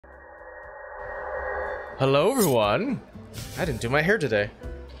Hello, everyone. I didn't do my hair today.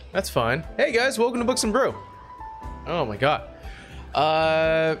 That's fine. Hey, guys, welcome to Books and Brew. Oh, my God.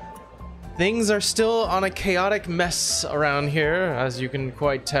 Things are still on a chaotic mess around here, as you can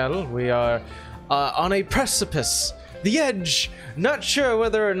quite tell. We are on a precipice, the edge. Not sure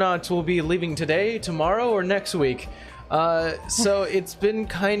whether or not we'll be leaving today, tomorrow, or next week. So it's been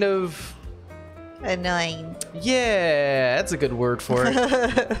kind of... annoying. Yeah, that's a good word for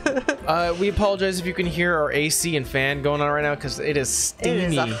it. We apologize if you can hear our AC and fan going on right now because it is steamy.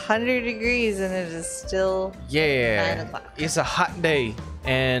 It is 100 degrees and it is still 9 o'clock. It's a hot day,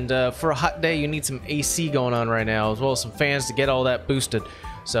 and for a hot day you need some AC going on right now, as well as some fans to get all that boosted.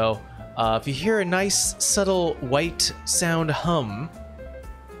 So if you hear a nice subtle white sound hum,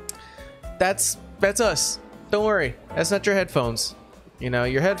 that's us. Don't worry, that's not your headphones. You know,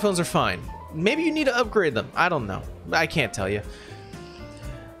 your headphones are fine. Maybe you need to upgrade them. I don't know. I can't tell you.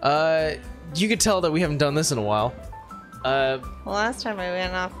 You could tell that we haven't done this in a while. Well, last time I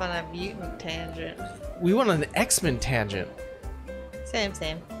went off on a mutant tangent. We went on an X-Men tangent. Same.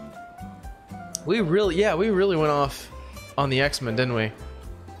 We really went off on the X-Men, didn't we?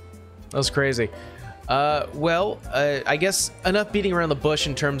 That was crazy. Well, I guess enough beating around the bush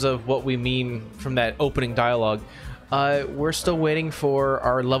in terms of what we mean from that opening dialogue. We're still waiting for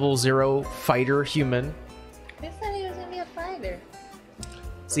our level 0 fighter human. Who said he was gonna be a fighter?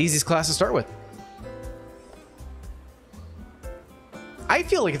 It's the easiest class to start with. I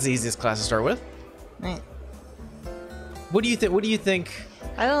feel like it's the easiest class to start with. Right. What do you think? What do you think?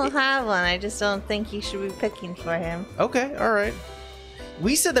 I don't have one. I just don't think you should be picking for him. Okay, all right.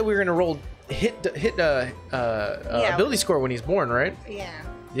 We said that we were gonna roll hit ability score when he's born, right? Yeah.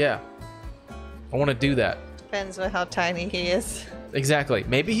 Yeah. I want to do that. Depends on how tiny he is. Exactly.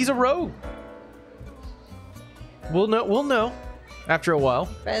 Maybe he's a rogue. We'll know after a while.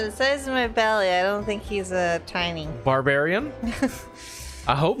 By the size of my belly, I don't think he's a tiny. Barbarian?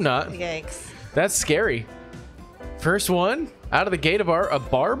 I hope not. Yikes. That's scary. First one out of the gate of a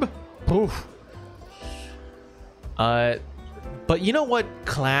barb? Oof. But you know what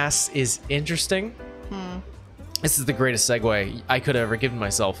class is interesting? This is the greatest segue I could have ever given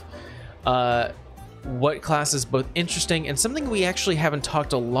myself. What class is both interesting and something we actually haven't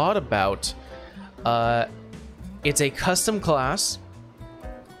talked a lot about. It's a custom class,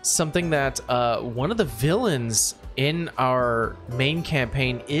 something that one of the villains in our main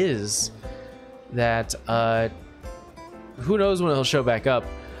campaign is that who knows when it'll show back up.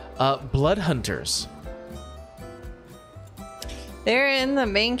 Blood Hunters. They're in the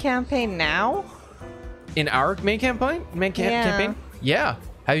main campaign now? In our main campaign? Campaign? Yeah.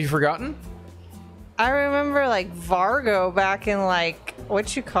 Have you forgotten? I remember like Vargo back in like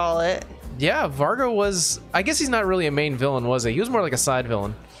what you call it. Yeah, Vargo was. I guess he's not really a main villain, was he? He was more like a side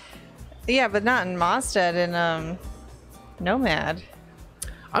villain. Yeah, but not in Mosted and Nomad.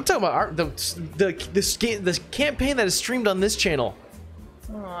 I'm talking about the campaign that is streamed on this channel.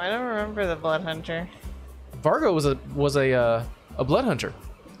 Oh, I don't remember the Blood Hunter. Vargo was a blood hunter.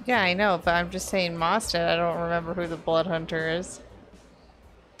 Yeah, I know, but I'm just saying Mosted. I don't remember who the Blood Hunter is.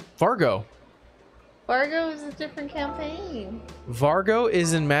 Vargo. Vargo is a different campaign. Vargo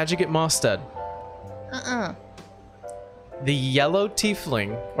is in Magic at Mosted. The yellow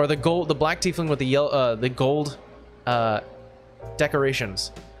tiefling, or the black tiefling with the yellow, the gold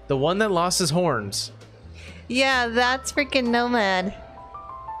decorations. The one that lost his horns. Yeah, that's freaking Nomad.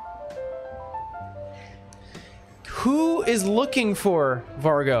 Who is looking for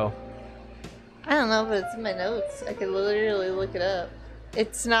Vargo? I don't know, but it's in my notes. I could literally look it up.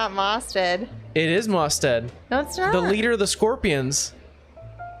 It's not Mosted. It is Mosted. No, it's not. The leader of the Scorpions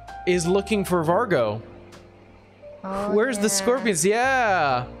is looking for Vargo. Oh, Where's the Scorpions?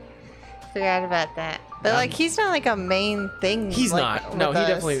 Yeah. Forgot about that. But like, he's not like a main thing. He's like, not. No, he us.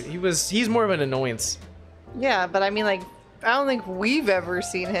 definitely. He's more of an annoyance. Yeah, but I mean, like, I don't think we've ever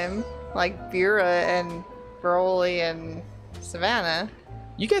seen him like Vera and Broly and Savannah.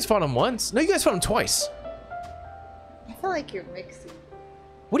 You guys fought him once. No, you guys fought him twice. I feel like you're mixing.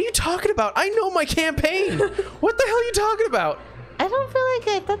 What are you talking about? I know my campaign. What the hell are you talking about? I don't feel like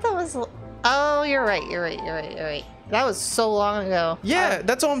I thought that was. Oh, you're right. You're right. That was so long ago. Yeah,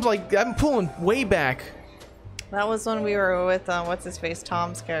 that's all. I'm pulling way back. That was when we were with what's his face,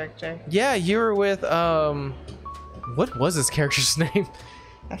 Tom's character. Yeah, you were with what was his character's name?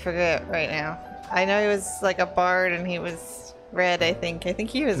 I forget right now. I know he was like a bard and he was red. I think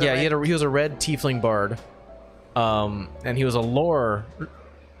he was. Yeah, he was a red tiefling bard. And he was a lore.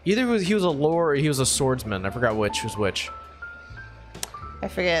 Either he was a lore or he was a swordsman. I forgot which was which. I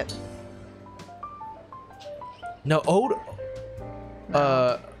forget. No,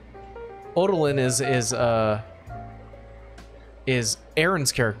 Odalin is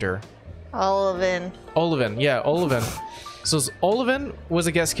Aaron's character. Olivin. Olivin, yeah, Olivin. So Olivin was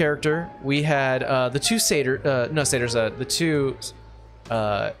a guest character. We had the two the two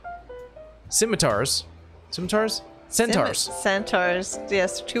scimitars. Scimitars? Centaurs. Centaurs.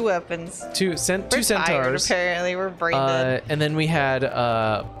 Yes, 2 weapons. Two We're centaurs. tired, apparently, we're brain dead. And then we had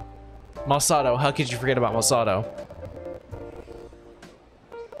Masato. How could you forget about Masato?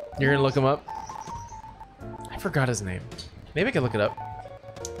 You're gonna look him up? I forgot his name. Maybe I can look it up.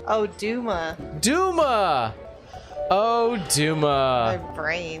 Oh, Duma. Duma! Oh, Duma. My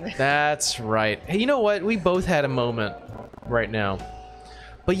brain. That's right. Hey, you know what? We both had a moment right now.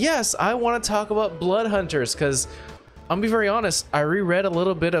 But yes, I want to talk about Blood Hunters, because I'm gonna be very honest, I reread a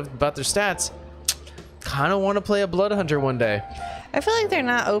little bit about their stats. Kind of want to play a Blood Hunter one day. I feel like they're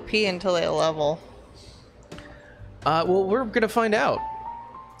not OP until they level. Well, we're gonna find out.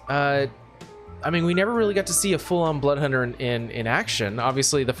 I mean, we never really got to see a full-on Blood Hunter in action.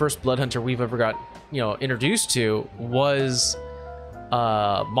 Obviously, the first Blood Hunter we've ever got, introduced to was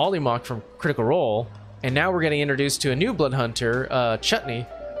Mollymawk from Critical Role, and now we're getting introduced to a new Blood Hunter, Chutney,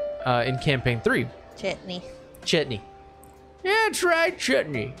 in Campaign 3. Chutney. Yeah, that's right,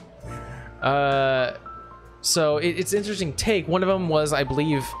 Chutney. So it's an interesting take. One of them was, I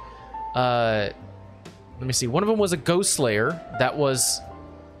believe, let me see. One of them was a Ghost Slayer. That was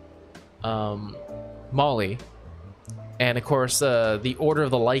Molly, and of course the Order of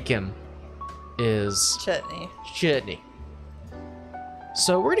the Lycan is Chutney.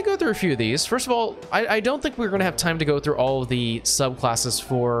 So we're gonna go through a few of these. First of all, I don't think we're gonna have time to go through all of the subclasses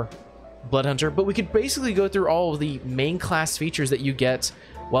for Blood Hunter, but we could basically go through all of the main class features that you get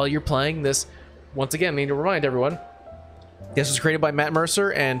while you're playing this. Once again, I need to remind everyone, this was created by Matt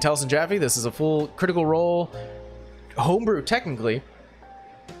Mercer and Taliesin Jaffe. This is a full Critical Role homebrew, technically.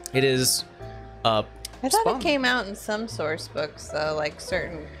 It is I thought it came out in some source books, though, like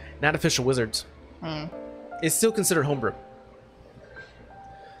certain... Not official Wizards. It's still considered homebrew.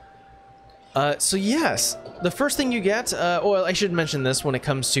 So yes, the first thing you get, well, I should mention this when it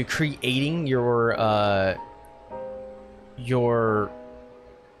comes to creating your Blood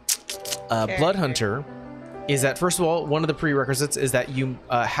Hunter, is that, first of all, one of the prerequisites is that you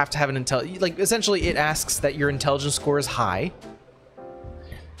have to have an essentially it asks that your intelligence score is high.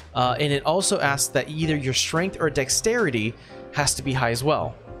 And it also asks that either your strength or dexterity has to be high as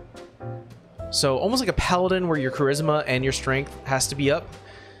well. So almost like a paladin where your charisma and your strength has to be up.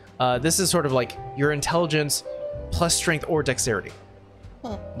 This is sort of like your intelligence plus strength or dexterity.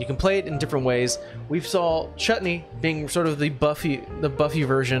 You can play it in different ways. We saw Chutney being sort of the Buffy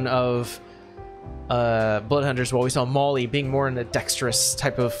version of Blood Hunters, while we saw Molly being more in a dexterous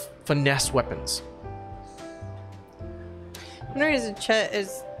type of finesse weapons. One reason Chet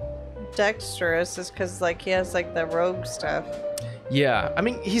is dexterous is because, like, he has, like, the rogue stuff. Yeah, I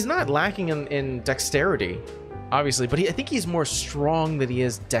mean, he's not lacking in dexterity, obviously, but I think he's more strong than he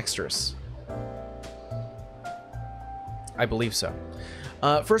is dexterous. I believe so.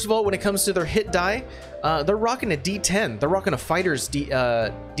 First of all, when it comes to their hit die, they're rocking a D10. They're rocking a fighter's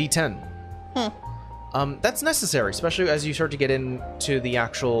D10. That's necessary, especially as you start to get into the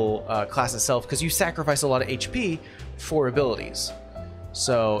actual class itself, because you sacrifice a lot of HP for abilities.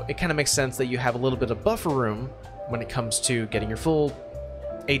 So it kind of makes sense that you have a little bit of buffer room when it comes to getting your full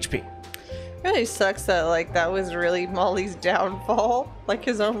HP. It really sucks that, like, that was really Molly's downfall. Like,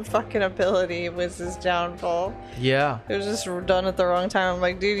 his own fucking ability was his downfall. Yeah. It was just done at the wrong time. I'm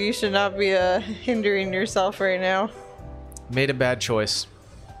like, dude, you should not be hindering yourself right now. Made a bad choice.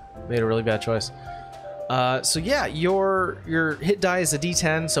 Made a really bad choice. So yeah, your hit die is a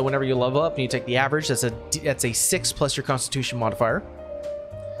D10. So whenever you level up and you take the average, that's a 6 plus your Constitution modifier.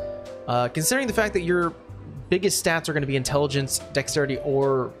 Considering the fact that your biggest stats are going to be intelligence, dexterity,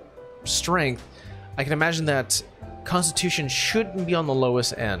 or strength, I can imagine that Constitution shouldn't be on the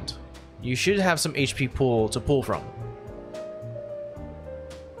lowest end. You should have some HP pool to pull from.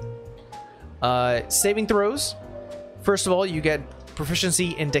 Saving throws. First of all, you get proficiency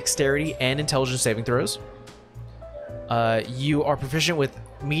in dexterity and intelligence saving throws. You are proficient with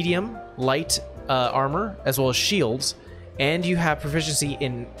medium, light armor, as well as shields, and you have proficiency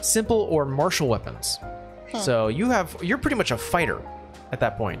in simple or martial weapons. So you're pretty much a fighter at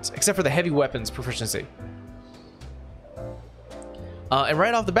that point, except for the heavy weapons proficiency. And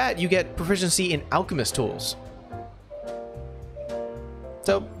right off the bat, you get proficiency in alchemist tools.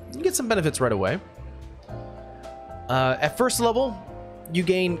 So you get some benefits right away. At first level, you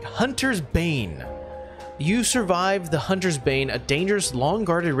gain Hunter's Bane. You survive the Hunter's Bane, a dangerous,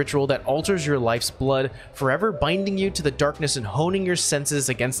 long-guarded ritual that alters your life's blood, forever binding you to the darkness and honing your senses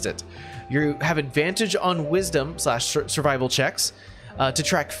against it. You have advantage on wisdom/survival checks to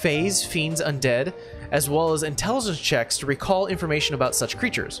track fays, fiends, undead, as well as intelligence checks to recall information about such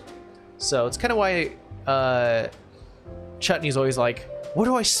creatures. So it's kind of why Chutney's always like, "What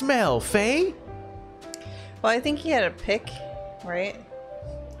do I smell, Fae?" Well, I think he had a pick, right?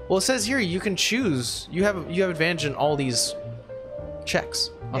 Well, it says here you can choose. You have advantage in all these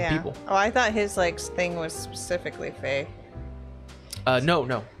checks on people. Oh, I thought his like thing was specifically Fae.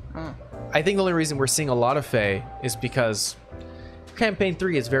 No. I think the only reason we're seeing a lot of Fae is because Campaign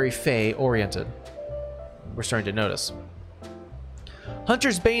 3 is very Fae oriented. We're starting to notice.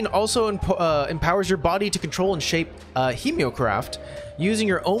 Hunter's Bane also empowers your body to control and shape Hemiocraft, using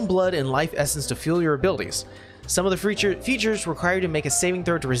your own blood and life essence to fuel your abilities. Some of the features require you to make a saving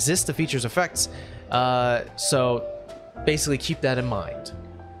throw to resist the feature's effects, so basically keep that in mind.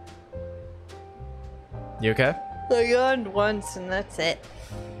 You okay? I yawned once and that's it.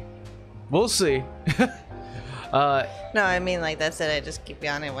 We'll see. No, I mean like that's it. I just keep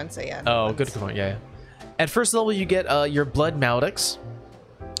yawning once I yawn. Oh, good point. Yeah. At first level, you get your blood maledics.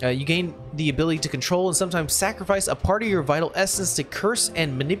 You gain the ability to control and sometimes sacrifice a part of your vital essence to curse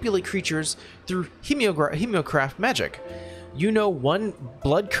and manipulate creatures through Hemiocraft magic. You know one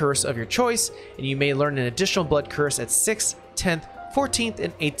blood curse of your choice, and you may learn an additional blood curse at 6th, 10th, 14th,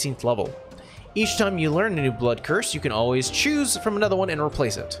 and 18th level. Each time you learn a new blood curse, you can always choose from another one and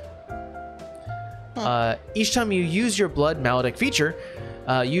replace it. Each time you use your blood maledict feature,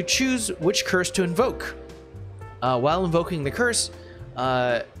 you choose which curse to invoke. While invoking the curse,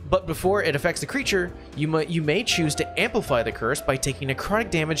 but before it affects the creature, you may choose to amplify the curse by taking necrotic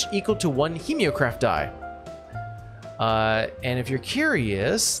damage equal to 1 Hemiocraft die. And if you're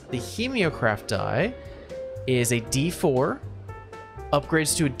curious, the Hemiocraft die is a D4,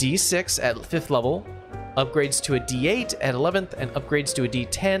 upgrades to a D6 at 5th level, upgrades to a D8 at 11th, and upgrades to a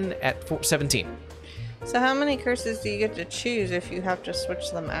D10 at 17. So how many curses do you get to choose if you have to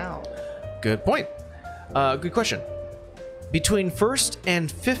switch them out? Good point. Good question. Between 1st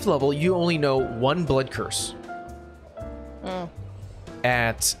and 5th level, you only know 1 blood curse.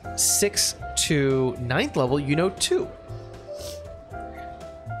 At 6th to 9th level, you know 2.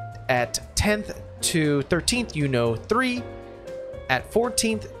 At 10th to 13th, you know 3. At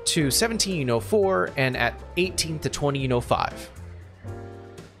 14th to 17th, you know 4. And at 18th to 20, you know 5.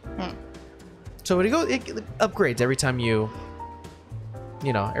 So it upgrades every time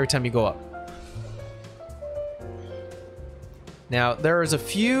every time you go up. Now, there's a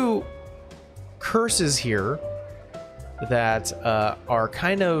few curses here that are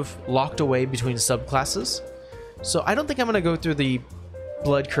kind of locked away between subclasses. So I don't think I'm going to go through the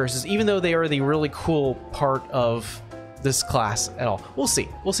blood curses, even though they are the really cool part of this class at all. We'll see.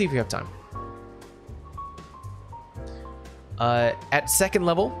 We'll see if we have time. At 2nd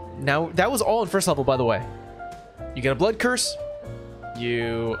level, now that was all in 1st level, by the way. You get a blood curse.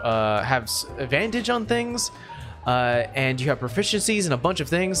 You have advantage on things. And you have proficiencies in a bunch of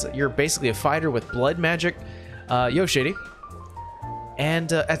things. You're basically a fighter with blood magic. Yo, Shady.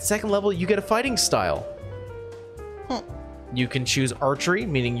 And at 2nd level, you get a fighting style. You can choose archery,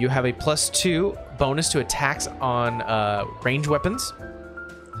 meaning you have a +2 bonus to attacks on ranged weapons.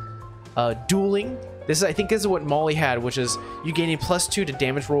 Dueling. I think this is what Molly had, which is you gain a +2 to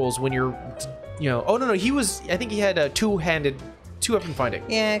damage rolls when you're, Oh no, I think he had a two-weapon fighting.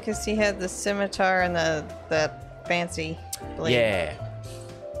 Yeah, because he had the scimitar and that fancy blade. Yeah.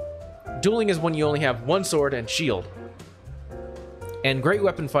 Dueling is when you only have 1 sword and shield. And great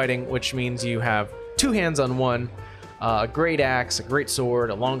weapon fighting, which means you have 2 hands on one, a great axe, a great sword,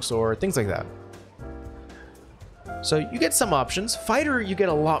 a long sword, things like that. So you get some options. Fighter, you get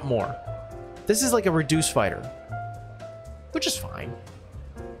a lot more. This is like a reduced fighter, which is fine.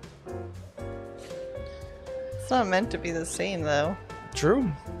 It's not meant to be the same, though. True.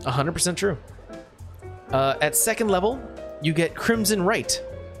 100% true. At 2nd level, you get Crimson Rite.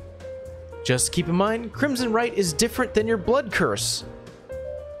 Just keep in mind, Crimson Rite is different than your Blood Curse.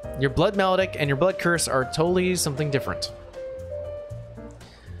 Your Blood Maledict and your Blood Curse are totally something different.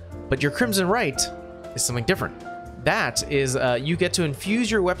 But your Crimson Rite is something different. That is, you get to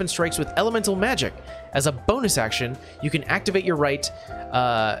infuse your weapon strikes with elemental magic. As a bonus action, you can activate your rite.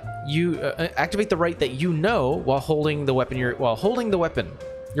 Activate the rite that you know while holding the weapon. Your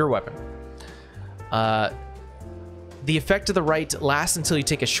weapon. The effect of the rite lasts until you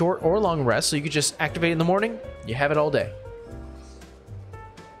take a short or long rest, so you could just activate in the morning. You have it all day.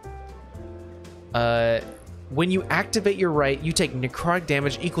 When you activate your right, you take necrotic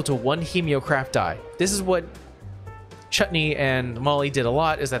damage equal to 1 hemiocraft die. This is what Chutney and Molly did a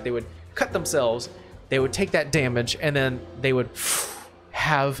lot, is that they would cut themselves, they would take that damage, and then they would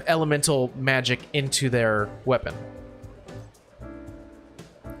have elemental magic into their weapon.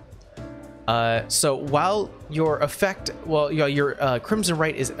 So while your Crimson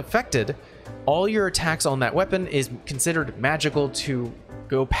Right is affected, all your attacks on that weapon is considered magical to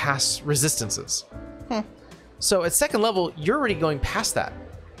go past resistances. So at 2nd level, you're already going past that.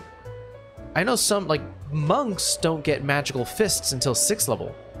 I know some, like, monks don't get magical fists until 6th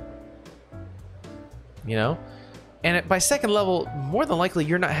level. You know? And by 2nd level, more than likely,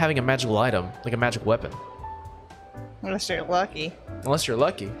 you're not having a magical item, like a magical weapon. Unless you're lucky. Unless you're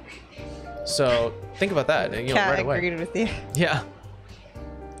lucky. So think about that. You know, right away. Agreed with you. Yeah.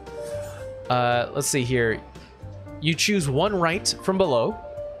 Let's see here. You choose one right from below,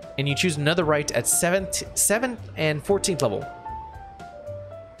 and you choose another right at 7th and 14th level.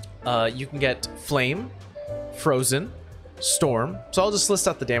 You can get Flame, Frozen, Storm. So I'll just list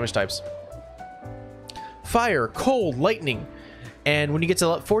out the damage types. Fire, Cold, Lightning. And when you get to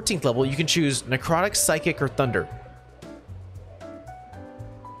 14th level, you can choose Necrotic, Psychic, or Thunder.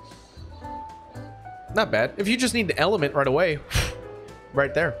 Not bad. If you just need the element right away,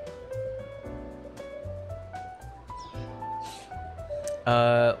 right there.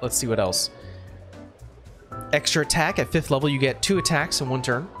 Let's see what else. Extra attack at 5th level, you get 2 attacks in 1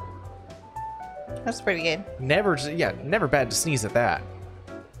 turn. That's pretty good. Never bad to sneeze at that,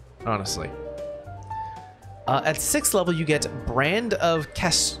 honestly. At 6th level, you get Brand of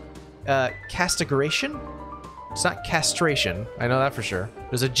Castigration. It's not castration. I know that for sure.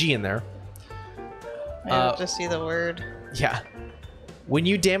 There's a G in there. I don't just see the word. Yeah. When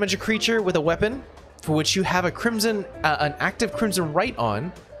you damage a creature with a weapon for which you have an active Crimson Right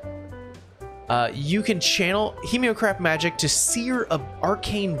on, you can channel Hemiocraft magic to sear an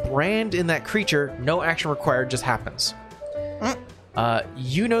arcane brand in that creature. No action required, just happens.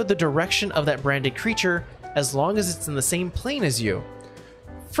 You know the direction of that branded creature as long as it's in the same plane as you.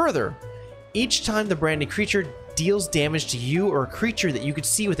 Further, each time the branded creature deals damage to you or a creature that you could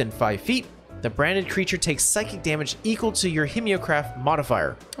see within 5 feet, the branded creature takes psychic damage equal to your Hemiocraft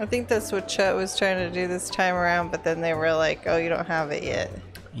modifier. I think that's what Chet was trying to do this time around, but then they were like, oh, you don't have it yet.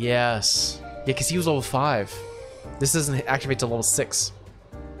 Yes. Yeah, because he was level 5. This doesn't activate till level 6.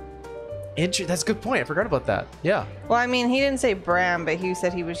 That's a good point. I forgot about that. Yeah. Well, I mean, he didn't say Bram, but he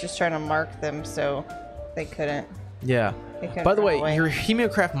said he was just trying to mark them, so they couldn't. Yeah. By the way, your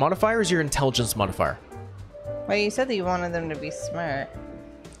Hemiocraft modifier is your intelligence modifier. Well, you said that you wanted them to be smart.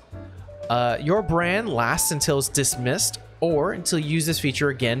 Your brand lasts until it's dismissed, or until you use this feature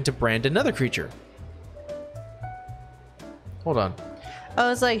again to brand another creature. Hold on.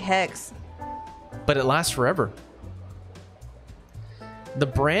 Oh, it's like Hex. But it lasts forever. The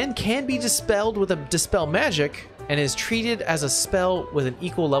brand can be dispelled with a Dispel magic, and is treated as a spell with an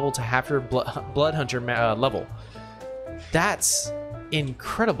equal level to half your Blood Hunter level. That's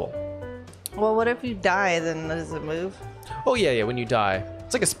incredible. Well, what if you die, then does it move? Oh, yeah, when you die.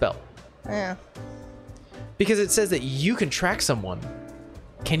 It's like a spell. Yeah. Because it says that you can track someone.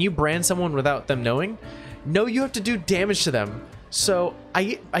 Can you brand someone without them knowing? No, you have to do damage to them. So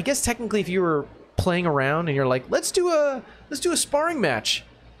I guess technically if you were playing around and you're like, let's do a sparring match.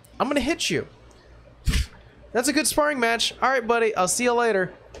 I'm gonna hit you. That's a good sparring match. All right, buddy. I'll see you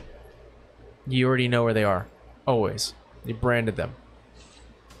later. You already know where they are. Always. You branded them.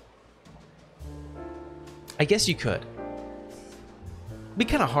 I guess you could. Be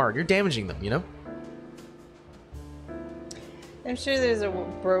kind of hard. You're damaging them, you know? I'm sure there's a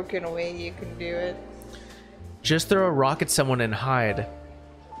broken way you can do it. Just throw a rock at someone and hide.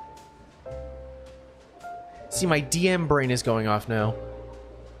 See, my DM brain is going off now.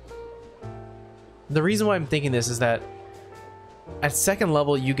 The reason why I'm thinking this is that at 2nd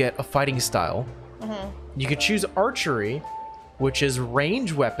level, you get a fighting style. You could choose archery, which is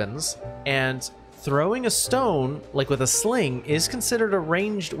range weapons, and throwing a stone, like with a sling, is considered a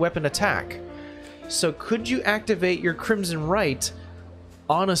ranged weapon attack. So could you activate your Crimson Right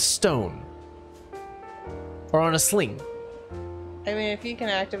on a stone? Or on a sling? I mean, if you can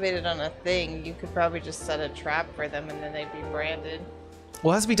activate it on a thing, you could probably just set a trap for them and then they'd be branded.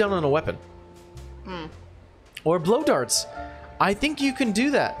 Well, it has to be done on a weapon. Or blow darts. I think you can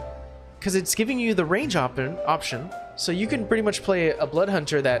do that. Because it's giving you the range option. So you can pretty much play a Blood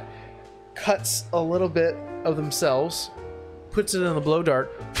Hunter that cuts a little bit of themselves, puts it in the blow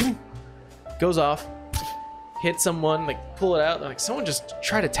dart, goes off, hit someone, like pull it out, like someone just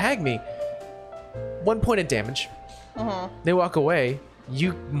try to tag me. 1 point of damage. They walk away.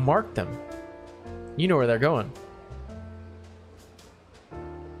 You mark them. You know where they're going.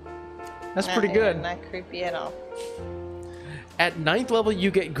 That's pretty good. Not creepy at all. At 9th level,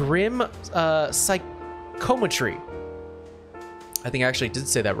 you get Grim Psychometry. I think I actually did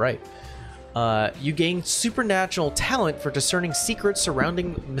say that right. You gain supernatural talent for discerning secrets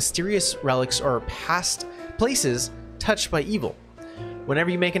surrounding mysterious relics or past places touched by evil.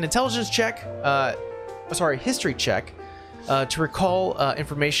 Whenever you make an intelligence check, history check, to recall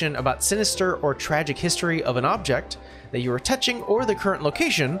information about sinister or tragic history of an object that you are touching or the current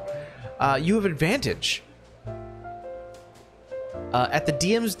location, you have advantage. At the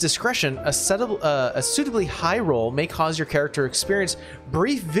DM's discretion, a suitably high roll may cause your character to experience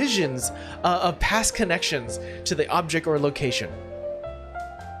brief visions of past connections to the object or location.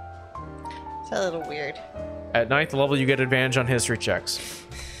 It's a little weird. At 9th level, you get advantage on history checks.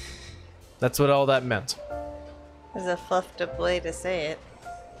 That's what all that meant. There's a fluffed up way to say it.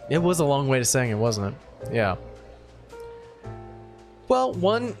 It was a long way to saying it, wasn't it? Yeah. Well,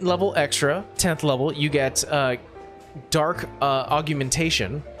 1 level extra, 10th level, you get Dark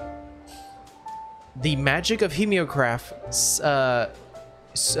Augmentation. The magic of Hemiograph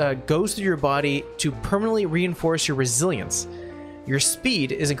goes through your body to permanently reinforce your resilience. Your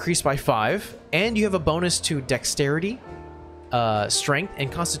speed is increased by 5, and you have a bonus to Dexterity, Strength,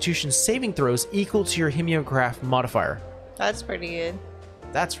 and Constitution saving throws equal to your Hemiograph modifier. That's pretty good.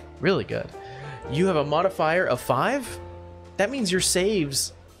 That's really good. You have a modifier of 5? That means your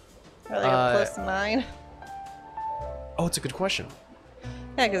saves... Are they a +9? Oh, it's a good question.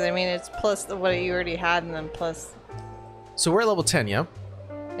 Yeah, because I mean, it's plus what you already had and then plus... So we're at level 10, yeah?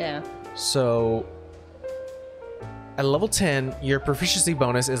 Yeah. So... At level 10, your proficiency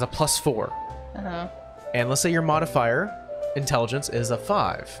bonus is a +4. Uh-huh. And let's say your modifier, intelligence, is a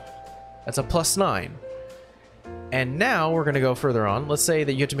 5. That's a +9. And now we're going to go further on. Let's say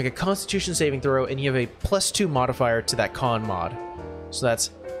that you have to make a Constitution saving throw and you have a +2 modifier to that con mod. So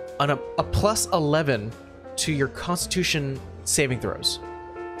that's a +11 to your Constitution saving throws.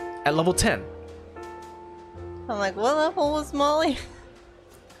 At level 10. I'm like, what level was Molly?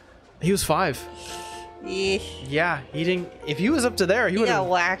 He was 5. Yeah, he didn't... If he was up to there, he would have... got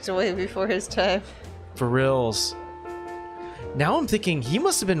whacked away before his time. For reals. Now I'm thinking he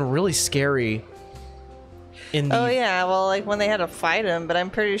must have been really scary in the... Oh yeah, well, like when they had to fight him, but I'm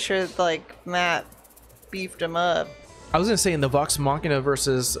pretty sure like Matt beefed him up. I was gonna say in the Vox Machina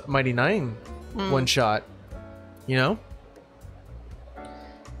versus Mighty Nine one shot, you know?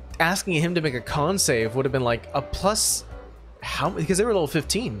 Asking him to make a con save would have been like a plus... How? Because they were level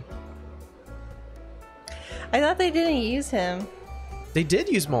 15. I thought they didn't use him. They did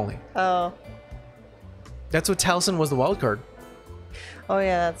use Molly. Oh. That's what Taliesin was the wild card. Oh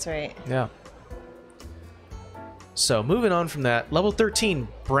yeah, that's right. Yeah. So moving on from that, level 13,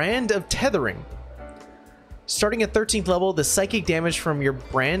 Brand of Tethering. Starting at 13th level, the psychic damage from your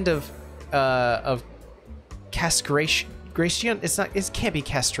brand of castration. It can't be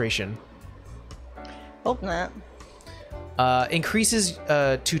castration. Hope not. Increases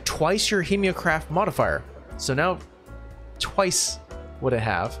to twice your Hemiocraft modifier. So now twice what it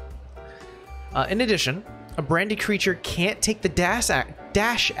have. In addition, a branded creature can't take the dash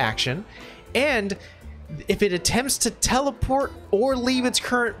action, and if it attempts to teleport or leave its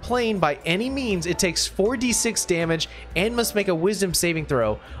current plane by any means, it takes 4d6 damage and must make a wisdom saving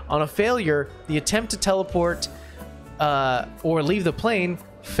throw. On a failure, the attempt to teleport or leave the plane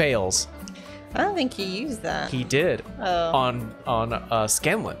fails. I don't think he used that. He did. Oh. On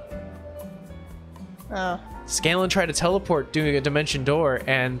Scanlan. Oh. Scanlan tried to teleport doing a dimension door,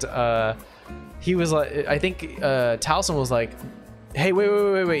 and he was like, I think Taliesin was like, hey,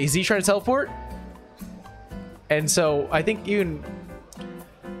 wait, is he trying to teleport? And so I think even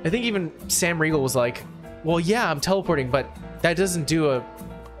Sam Riegel was like, well, yeah, I'm teleporting, but that doesn't do a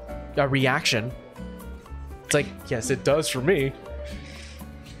reaction. It's like, yes, it does for me.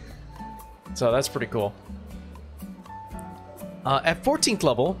 So that's pretty cool. At 14th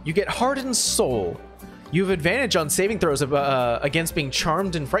level, you get Hardened Soul. You have advantage on saving throws against being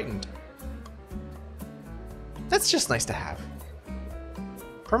charmed and frightened. That's just nice to have.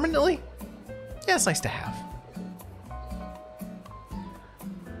 Permanently? Yeah, it's nice to have.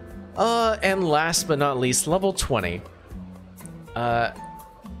 And last but not least, level 20.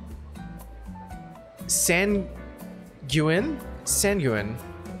 Sanguine. I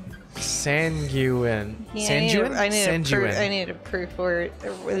need to proof or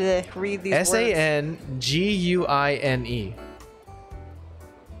read these words.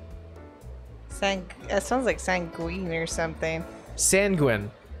 Sanguine. It sounds like sanguine or something.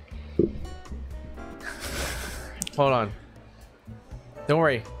 Sanguine. Hold on. Don't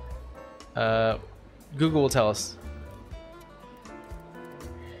worry. Google will tell us.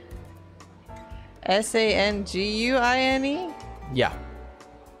 Sanguine? Yeah.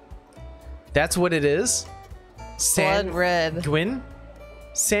 That's what it is. Blood red. Gwyn?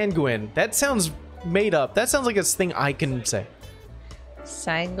 Sanguine. That sounds made up. That sounds like a thing I can say.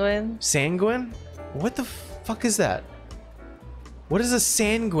 Sanguine? Sanguine? What the fuck is that? What is a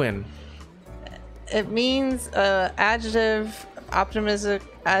sanguine? It means adjective, optimistic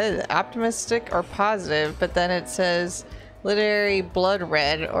or positive, but then it says literary blood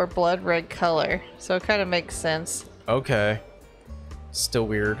red or blood red color. So it kind of makes sense. Okay. Still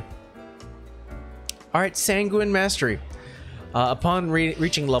weird. Alright, Sanguine Mastery. Upon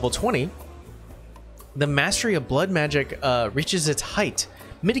reaching level 20, the mastery of blood magic reaches its height,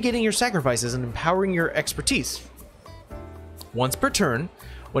 mitigating your sacrifices and empowering your expertise. Once per turn,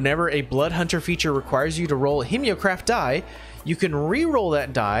 whenever a Blood Hunter feature requires you to roll a Hemiocraft die, you can re-roll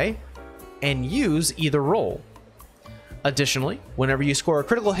that die and use either roll. Additionally, whenever you score a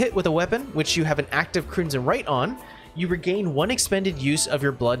critical hit with a weapon, which you have an active Crimson Right on, you regain 1 expended use of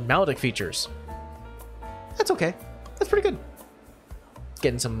your Blood Maledict features. That's okay. That's pretty good.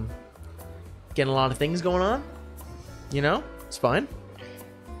 Getting a lot of things going on. You know, it's fine.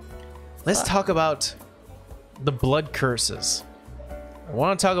 Let's talk about the blood curses. I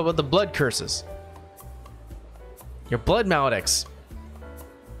want to talk about the blood curses. Your blood maledicts.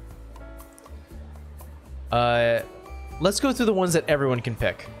 Let's go through the ones that everyone can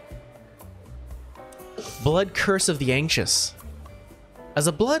pick. Blood Curse of the Anxious. As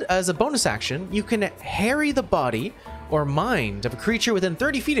a bonus action, you can harry the body or mind of a creature within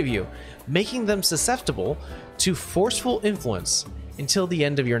 30 feet of you, making them susceptible to forceful influence until the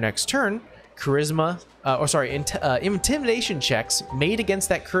end of your next turn. Intimidation checks made against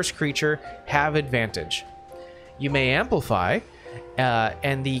that cursed creature have advantage. You may amplify,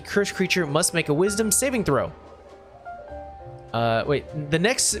 and the cursed creature must make a wisdom saving throw. The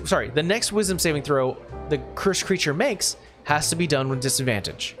next wisdom saving throw the cursed creature makes has to be done with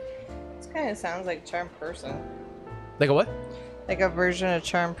disadvantage. This kind of sounds like Charm Person. Like a what? Like a version of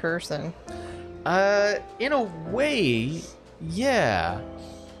Charm Person. In a way, yeah.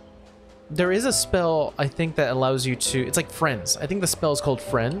 There is a spell, I think, that allows you to... It's like Friends. I think the spell is called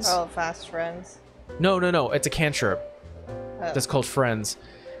Friends. Oh, Fast Friends. No. It's a cantrip that's called Friends.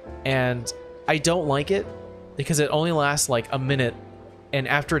 And I don't like it because it only lasts like a minute. And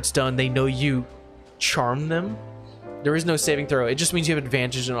after it's done, they know you charm them. There is no saving throw. It just means you have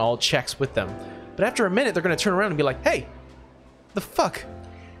advantage in all checks with them. But after a minute, they're going to turn around and be like, hey, the fuck?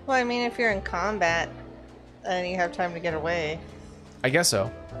 Well, I mean, if you're in combat and you have time to get away. I guess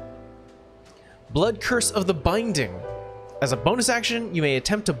so. Blood Curse of the Binding. As a bonus action, you may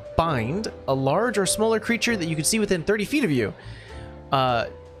attempt to bind a large or smaller creature that you can see within 30 feet of you.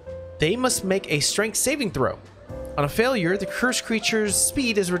 They must make a strength saving throw. On a failure, the cursed creature's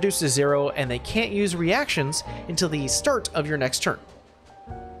speed is reduced to 0, and they can't use reactions until the start of your next turn.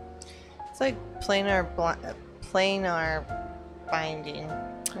 It's like planar binding,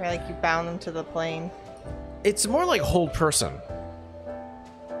 where like you bound them to the plane. It's more like hold person.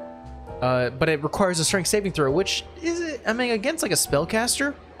 But it requires a strength saving throw, which is, I mean, against like a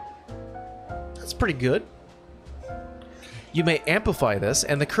spellcaster, that's pretty good. You may amplify this,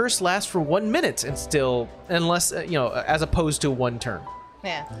 and the curse lasts for 1 minute and still, unless, as opposed to 1 turn.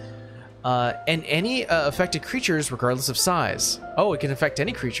 Yeah. And any affected creatures, regardless of size. Oh, it can affect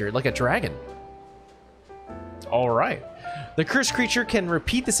any creature, like a dragon. All right. The cursed creature can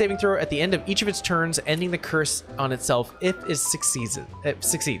repeat the saving throw at the end of each of its turns, ending the curse on itself if it succeeds.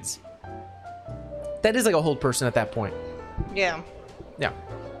 That is like a hold person at that point. Yeah. Yeah.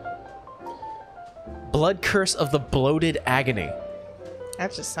 Blood Curse of the Bloated Agony.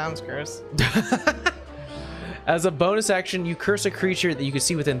 That just sounds gross. As a bonus action, you curse a creature that you can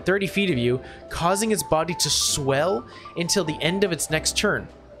see within 30 feet of you, causing its body to swell until the end of its next turn.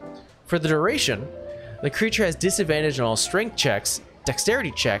 For the duration, the creature has disadvantage on all strength checks,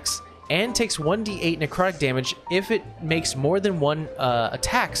 dexterity checks, and takes 1d8 necrotic damage if it makes more than 1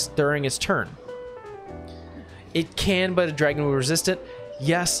 attacks during its turn. It can, but a dragon will resist it.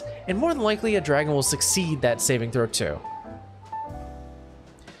 Yes, and more than likely a dragon will succeed that saving throw too.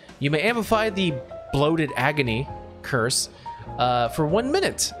 You may amplify the Bloated Agony curse for 1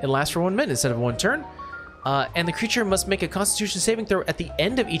 minute. It lasts for 1 minute instead of 1 turn. And the creature must make a Constitution saving throw at the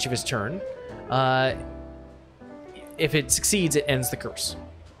end of each of its turn. If it succeeds, it ends the curse.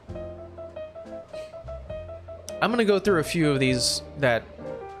 I'm going to go through a few of these that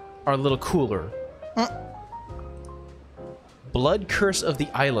are a little cooler. Blood Curse of the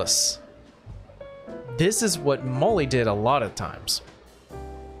Eyeless. This is what Molly did a lot of times.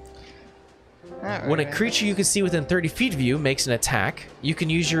 When a creature you can see within 30 feet of you makes an attack, you can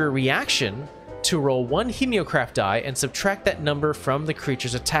use your reaction to roll 1 Heliocraft die and subtract that number from the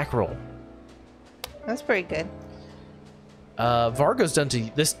creature's attack roll. That's pretty good. Vargo's done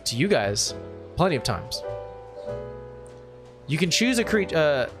this to you guys plenty of times. You can choose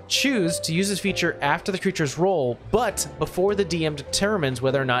to use this feature after the creature's roll, but before the DM determines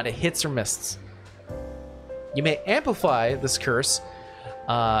whether or not it hits or misses. You may amplify this curse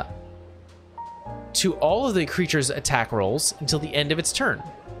to all of the creature's attack rolls until the end of its turn.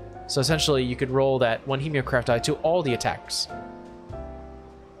 So essentially, you could roll that 1 Heliocraft die to all the attacks.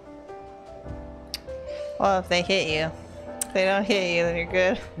 Well, if they hit you. If they don't hit you, then you're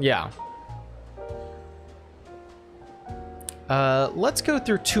good. Yeah. Let's go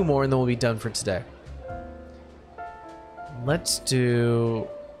through 2 more and then we'll be done for today. Let's do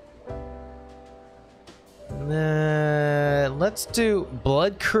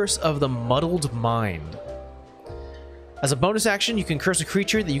Blood Curse of the Muddled Mind. As a bonus action, you can curse a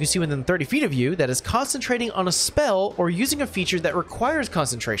creature that you can see within 30 feet of you that is concentrating on a spell or using a feature that requires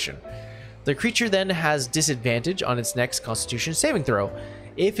concentration. The creature then has disadvantage on its next Constitution saving throw.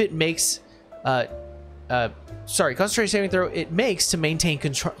 If it makes concentration saving throw it makes to maintain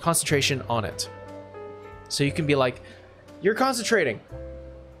concentration on it. So you can be like, you're concentrating.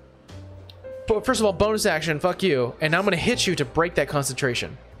 But first of all, bonus action, fuck you. And now I'm going to hit you to break that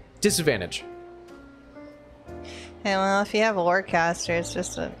concentration. Disadvantage. And well, if you have a Warcaster, it's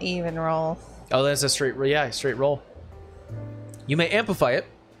just an even roll. Oh, that's a straight roll. You may amplify it.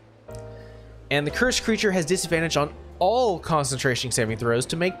 And the cursed creature has disadvantage on all concentration saving throws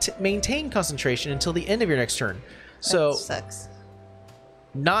to maintain concentration until the end of your next turn. So, that sucks.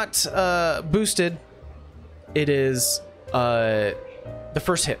 Not boosted. It is the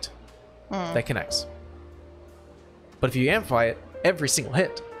first hit that connects. But if you amplify it, every single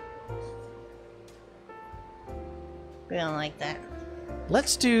hit. We don't like that.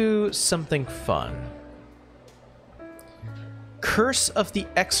 Let's do something fun. Curse of the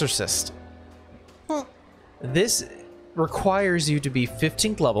Exorcist. This requires you to be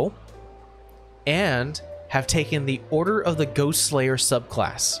 15th level and have taken the Order of the Ghost Slayer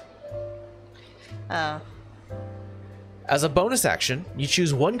subclass. Oh. As a bonus action, you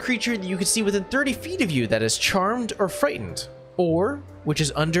choose 1 creature that you can see within 30 feet of you that is charmed or frightened, or which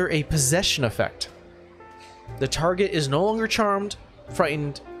is under a possession effect. The target is no longer charmed,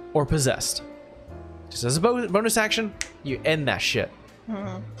 frightened, or possessed. Just as a bonus action, you end that shit.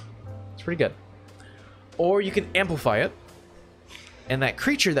 It's pretty good. Or you can amplify it, and that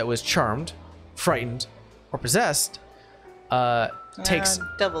creature that was charmed, frightened, or possessed takes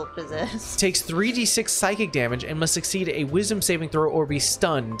double possessed. Takes 3d6 psychic damage and must succeed a wisdom saving throw or be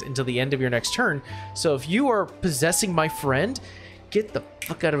stunned until the end of your next turn. So if you are possessing my friend, get the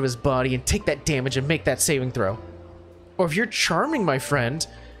fuck out of his body and take that damage and make that saving throw. Or if you're charming my friend,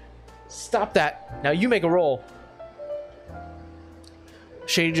 stop that. Now you make a roll.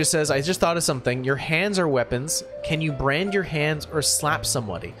 Shady just says, I just thought of something. Your hands are weapons. Can you brand your hands or slap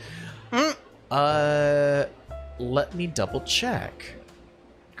somebody? Let me double check.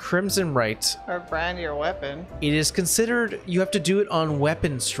 Crimson Right. Or brand your weapon. It is considered, you have to do it on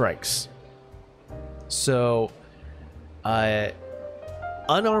weapon strikes. So,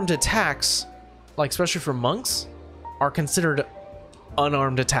 unarmed attacks, like especially for monks, are considered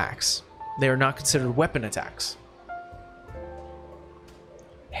unarmed attacks. They are not considered weapon attacks.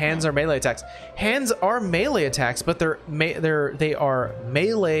 Hands are melee attacks. Hands are melee attacks, but they are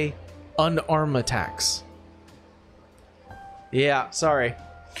melee unarmed attacks. Yeah, sorry.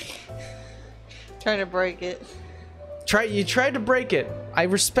 Trying to break it. You tried to break it. I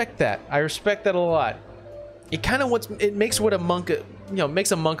respect that. I respect that a lot. It kind of makes what a monk,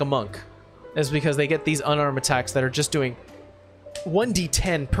 makes a monk, is because they get these unarmed attacks that are just doing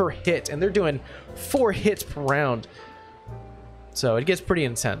 1d10 per hit, and they're doing 4 hits per round. So it gets pretty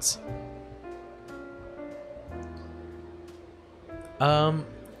intense.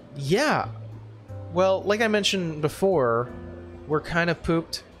 Yeah. Well, like I mentioned before, we're kind of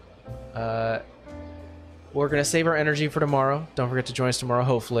pooped. We're gonna save our energy for tomorrow. Don't forget to join us tomorrow,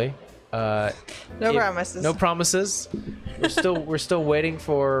 hopefully. No promises. No promises. We're still waiting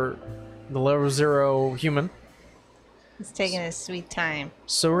for the level 0 human. He's taking his sweet time.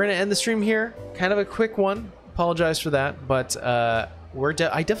 So we're gonna end the stream here. Kind of a quick one. Apologize for that, but I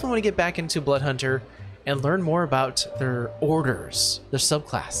definitely want to get back into Blood Hunter and learn more about their orders, their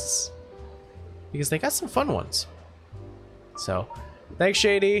subclasses, because they got some fun ones. So, thanks,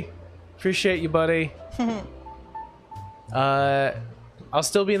 Shady. Appreciate you, buddy. I'll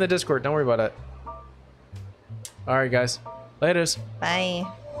still be in the Discord. Don't worry about it. All right, guys. Laters. Bye.